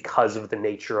concerns because of the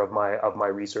nature of my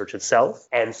research itself.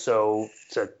 And so,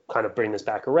 to kind of bring this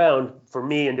back around, for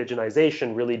me,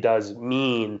 indigenization really does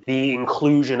mean the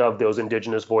inclusion of those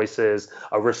Indigenous voices,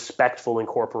 a respectful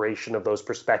incorporation of those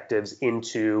perspectives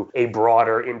into a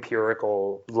broader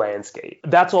empirical landscape.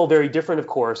 That's all very different, of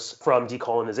course, from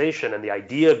decolonization and the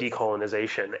idea of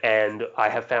decolonization. And I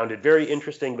have found it very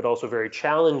interesting, but also very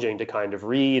challenging to kind of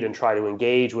read and try to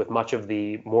engage with much of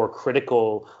the more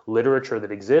critical literature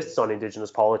that exists on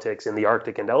Indigenous politics in the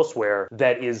Arctic and elsewhere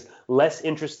that is less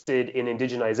interested in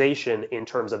indigenization in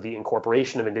terms of the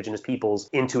incorporation of Indigenous peoples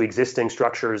into existing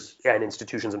structures and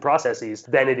institutions and processes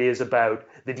than it is about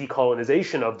the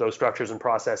decolonization of those structures and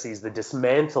processes, the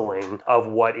dismantling of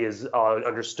what is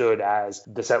understood as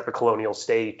the settler colonial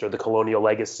state or the colonial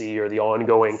legacy or the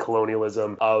ongoing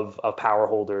colonialism of power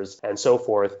holders and so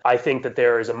forth. I think that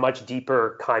there is a much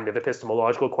deeper kind of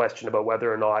epistemological question about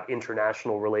whether or not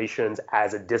international relations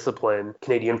as a discipline,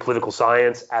 Canadian political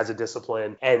science as a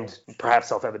discipline, and perhaps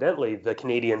self-evidently the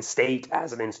Canadian state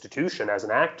as an institution, as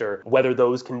an actor, whether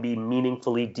those can be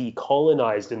meaningfully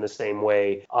decolonized in the same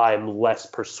way, I'm less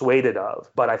persuaded of.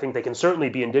 But I think they can certainly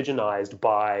be indigenized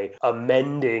by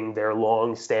amending their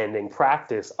long-standing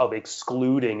practice of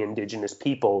excluding Indigenous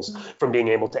peoples from being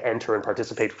able to enter and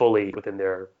participate fully within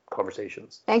their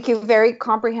conversations. Thank you. Very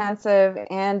comprehensive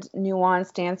and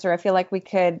nuanced answer. I feel like we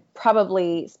could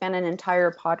probably spend an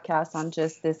entire podcast on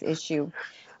just this issue.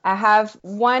 I have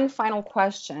one final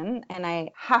question, and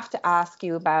I have to ask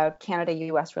you about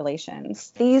Canada-U.S.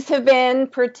 relations. These have been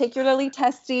particularly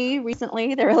testy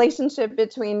recently. The relationship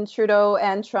between Trudeau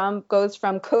and Trump goes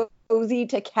from cozy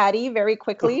to catty very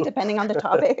quickly, depending on the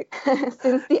topic.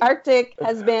 Since the Arctic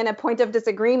has been a point of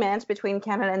disagreement between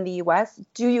Canada and the U.S.,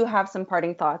 do you have some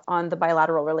parting thoughts on the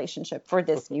bilateral relationship for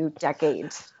this new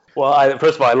decade? Well,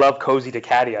 first of all, I love Cozy to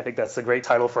Caddy. I think that's a great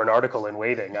title for an article in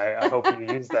Waiting. I hope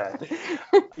you use that.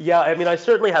 Yeah, I mean, I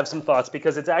certainly have some thoughts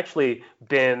because it's actually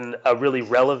been a really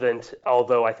relevant,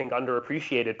 although I think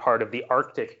underappreciated part of the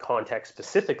Arctic context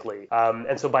specifically.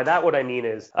 And so by that, what I mean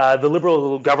is the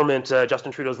Liberal government,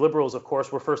 Justin Trudeau's Liberals, of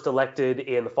course, were first elected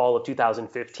in the fall of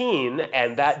 2015,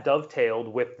 and that dovetailed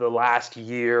with the last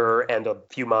year and a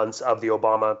few months of the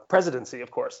Obama presidency,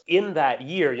 of course. In that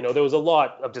year, there was a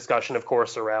lot of discussion, of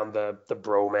course, around the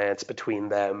bromance between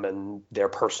them and their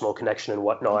personal connection and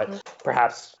whatnot. Mm-hmm.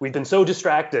 Perhaps we've been so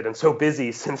distracted and so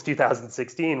busy since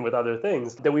 2016 with other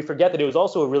things that we forget that it was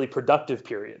also a really productive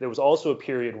period. There was also a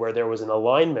period where there was an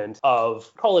alignment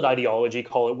of, call it ideology,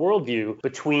 call it worldview,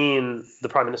 between the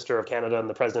Prime Minister of Canada and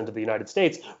the President of the United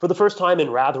States for the first time in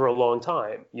rather a long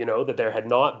time. That there had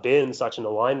not been such an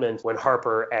alignment when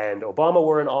Harper and Obama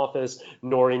were in office,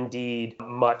 nor indeed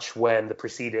much when the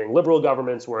preceding Liberal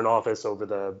governments were in office over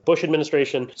the Bush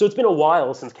administration. So it's been a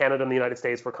while since Canada and the United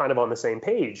States were kind of on the same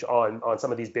page on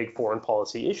some of these big foreign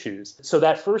policy issues. So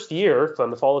that first year,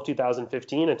 from the fall of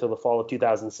 2015 until the fall of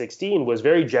 2016, was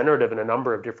very generative in a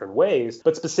number of different ways,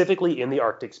 but specifically in the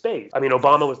Arctic space. I mean,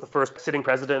 Obama was the first sitting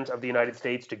president of the United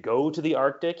States to go to the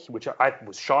Arctic, which I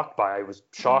was shocked by. I was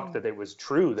shocked that it was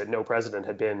true that no president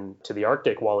had been to the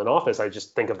Arctic while in office. I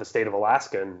just think of the state of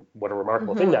Alaska and what a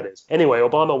remarkable thing that is. Anyway,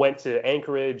 Obama went to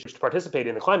Anchorage to participate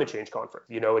in the climate change conference.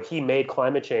 And he made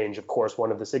climate change, of course,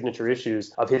 one of the signature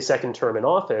issues of his second term in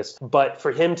office. But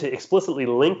for him to explicitly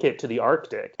link it to the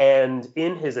Arctic, and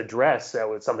in his address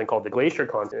at something called the Glacier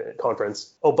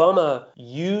Conference, Obama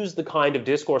used the kind of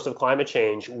discourse of climate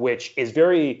change, which is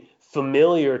very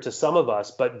familiar to some of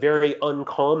us, but very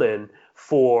uncommon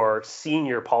for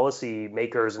senior policy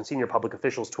makers and senior public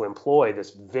officials to employ, this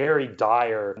very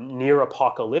dire, near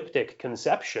apocalyptic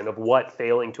conception of what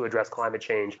failing to address climate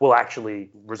change will actually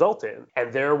result in.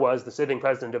 And there was the sitting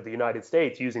president of the United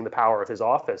States using the power of his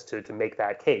office to make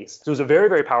that case. So it was a very,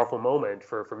 very powerful moment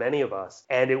for many of us.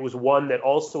 And it was one that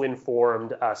also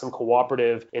informed some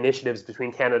cooperative initiatives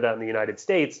between Canada and the United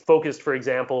States, focused, for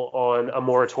example, on a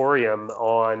moratorium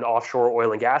on offshore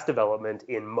oil and gas development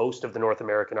in most of the North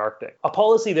American Arctic. A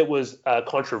policy that was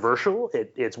controversial,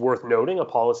 it's worth noting, a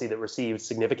policy that received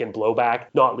significant blowback,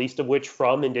 not least of which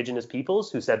from Indigenous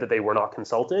peoples who said that they were not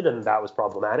consulted, and that was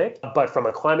problematic. But from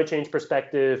a climate change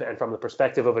perspective and from the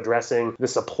perspective of addressing the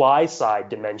supply side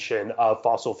dimension of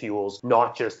fossil fuels,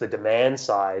 not just the demand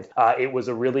side, it was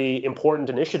a really important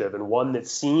initiative and one that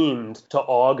seemed to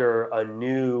augur a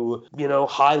new,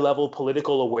 high-level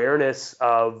political awareness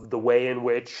of the way in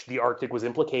which the Arctic was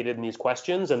implicated in these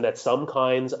questions, and that some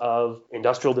kinds of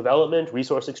industrial development,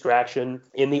 resource extraction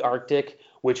in the Arctic,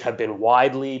 which have been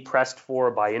widely pressed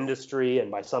for by industry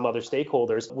and by some other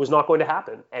stakeholders, was not going to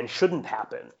happen and shouldn't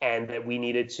happen. And that we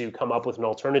needed to come up with an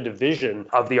alternative vision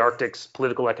of the Arctic's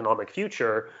political economic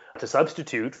future to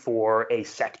substitute for a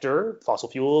sector, fossil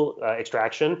fuel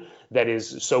extraction, that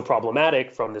is so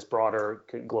problematic from this broader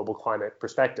global climate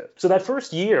perspective. So that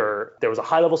first year, there was a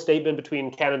high-level statement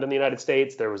between Canada and the United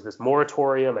States. There was this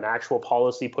moratorium, an actual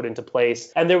policy put into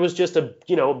place, and there was just a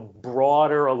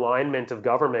broader alignment of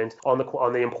government on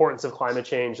the importance of climate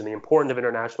change and the importance of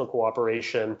international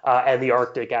cooperation and the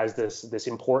Arctic as this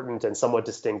important and somewhat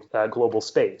distinct global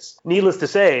space. Needless to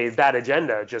say, that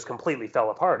agenda just completely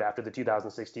fell apart after the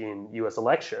 2016 U.S.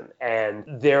 election, and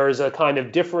there's a kind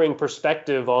of differing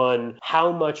perspective on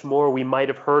how much more we might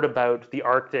have heard about the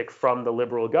Arctic from the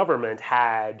Liberal government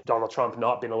had Donald Trump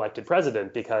not been elected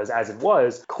president, because as it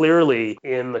was, clearly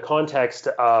in the context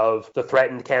of the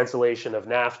threatened cancellation of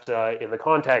NAFTA, in the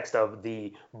context of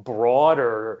the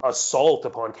broader assault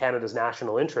upon Canada's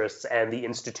national interests and the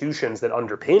institutions that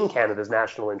underpin Canada's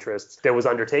national interests that was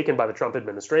undertaken by the Trump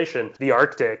administration, the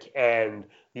Arctic and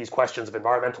these questions of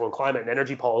environmental and climate and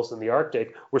energy policy in the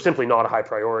Arctic were simply not a high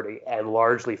priority and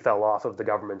largely fell off of the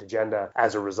government agenda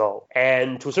as a result.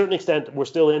 And to a certain extent, we're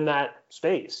still in that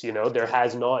space. There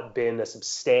has not been a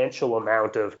substantial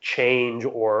amount of change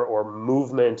or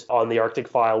movement on the Arctic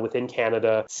file within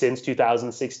Canada since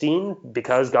 2016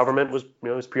 because government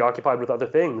was preoccupied with other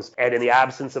things. And in the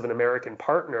absence of an American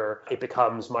partner, it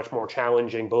becomes much more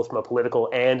challenging, both from a political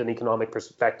and an economic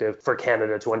perspective, for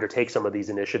Canada to undertake some of these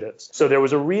initiatives. So there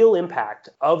was a real impact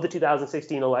of the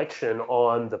 2016 election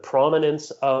on the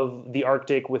prominence of the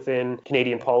Arctic within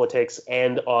Canadian politics,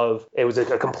 and it was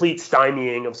a complete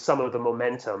stymieing of some of the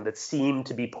momentum that seemed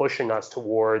to be pushing us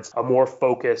towards a more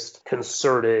focused,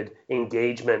 concerted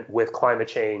engagement with climate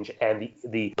change and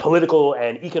the political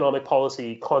and economic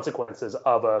policy consequences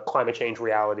of a climate change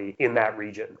reality in that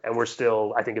region. And we're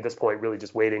still, I think at this point, really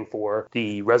just waiting for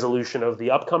the resolution of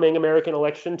the upcoming American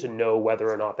election to know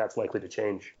whether or not that's likely to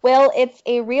change. Well, it's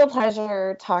a real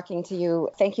pleasure talking to you.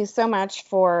 Thank you so much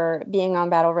for being on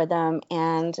Battle Rhythm,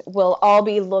 and we'll all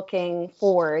be looking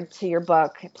forward to your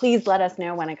book. Please let us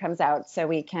know when it comes out so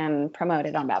we can promote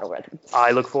it on Battle Rhythm.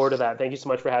 I look forward to that. Thank you so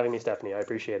much for having me, Stephanie. I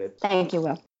appreciate it. Thank you,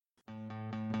 Will.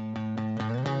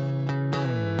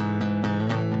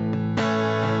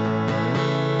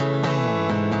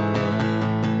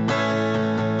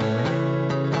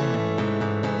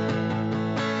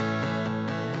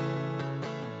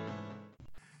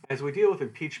 As we deal with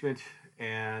impeachment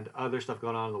and other stuff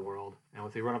going on in the world, and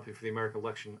with the run-up for the American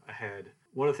election ahead,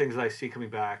 one of the things that I see coming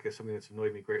back is something that's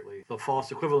annoyed me greatly: the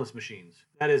false equivalence machines.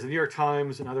 That is, the New York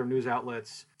Times and other news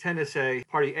outlets tend to say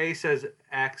Party A says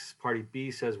X, Party B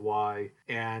says Y,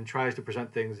 and tries to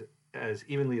present things as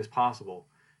evenly as possible.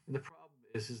 And the problem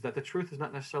is that the truth is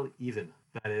not necessarily even.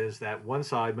 That is, that one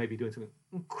side might be doing something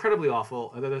incredibly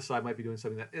awful, and the other side might be doing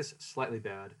something that is slightly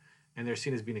bad, and they're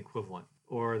seen as being equivalent.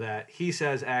 Or that he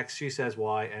says X, she says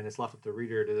Y, and it's left up to the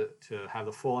reader to have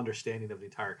the full understanding of the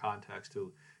entire context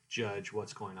to judge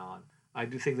what's going on. I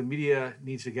do think the media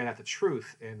needs to get at the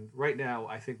truth, and right now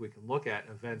I think we can look at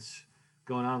events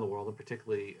going on in the world, and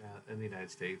particularly in the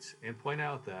United States, and point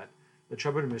out that the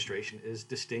Trump administration is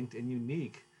distinct and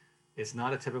unique. It's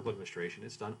not a typical administration.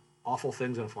 It's done awful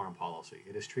things in foreign policy.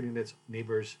 It is treating its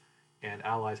neighbors and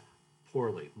allies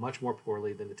poorly, much more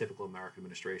poorly than the typical American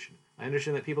administration. I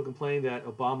understand that people complain that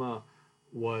Obama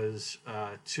was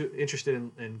too interested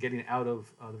in getting out of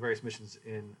the various missions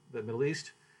in the Middle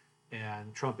East,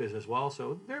 and Trump is as well.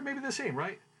 So they're maybe the same,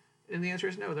 right? And the answer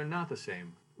is no, they're not the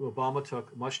same. Obama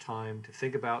took much time to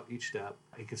think about each step.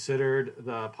 He considered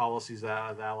the policies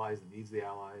of the allies, the needs of the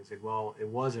allies. And while it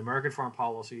was American foreign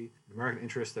policy, American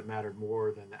interests that mattered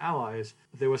more than the allies,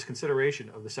 there was consideration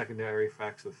of the secondary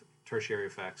effects, the tertiary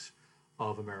effects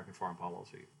of American foreign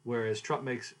policy. Whereas Trump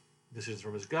makes decisions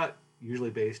from his gut, usually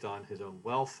based on his own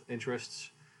wealth interests,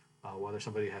 whether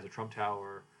somebody has a Trump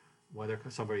Tower, whether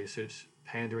somebody is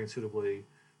pandering suitably,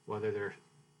 whether they're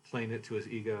playing it to his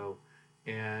ego,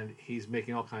 and he's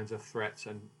making all kinds of threats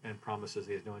and promises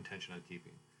he has no intention on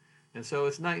keeping. And so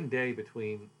it's night and day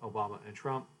between Obama and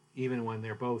Trump, even when they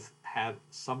both have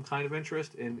some kind of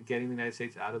interest in getting the United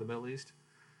States out of the Middle East.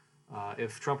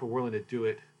 If Trump were willing to do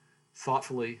it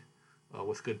thoughtfully,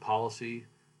 with good policy,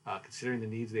 considering the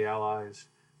needs of the allies,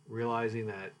 realizing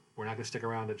that we're not going to stick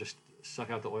around to just suck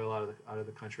out the oil out of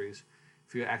the countries.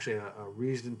 If you actually had a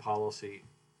reasoned policy,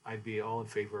 I'd be all in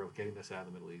favor of getting this out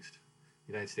of the Middle East.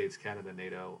 United States, Canada,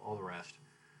 NATO, all the rest.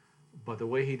 But the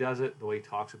way he does it, the way he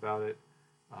talks about it,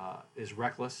 is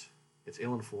reckless, it's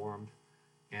ill-informed,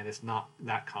 and it's not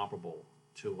that comparable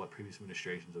to what previous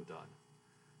administrations have done.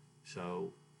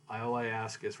 So all I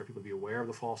ask is for people to be aware of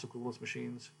the false equivalence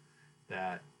machines,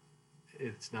 that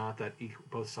it's not that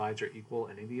both sides are equal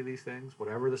in any of these things.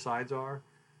 Whatever the sides are,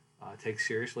 take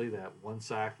seriously that one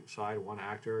side, one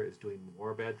actor is doing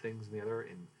more bad things than the other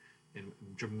in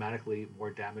dramatically more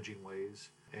damaging ways.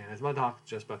 And it's not talking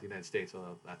just about the United States,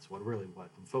 although that's what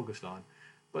I'm focused on,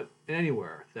 but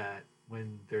anywhere that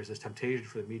when there's this temptation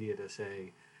for the media to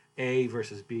say A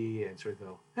versus B and sort of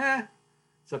go,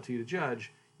 it's up to you to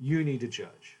judge, you need to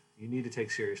judge. You need to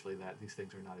take seriously that these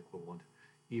things are not equivalent,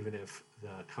 even if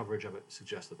the coverage of it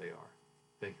suggests that they are.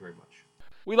 Thank you very much.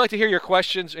 We'd like to hear your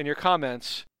questions and your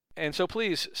comments, and so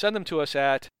please send them to us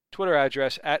at Twitter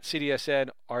address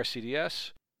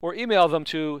 @CDSNRCDS, or email them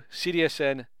to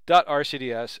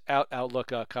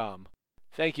cdsn.rcds@outlook.com.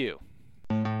 Thank you.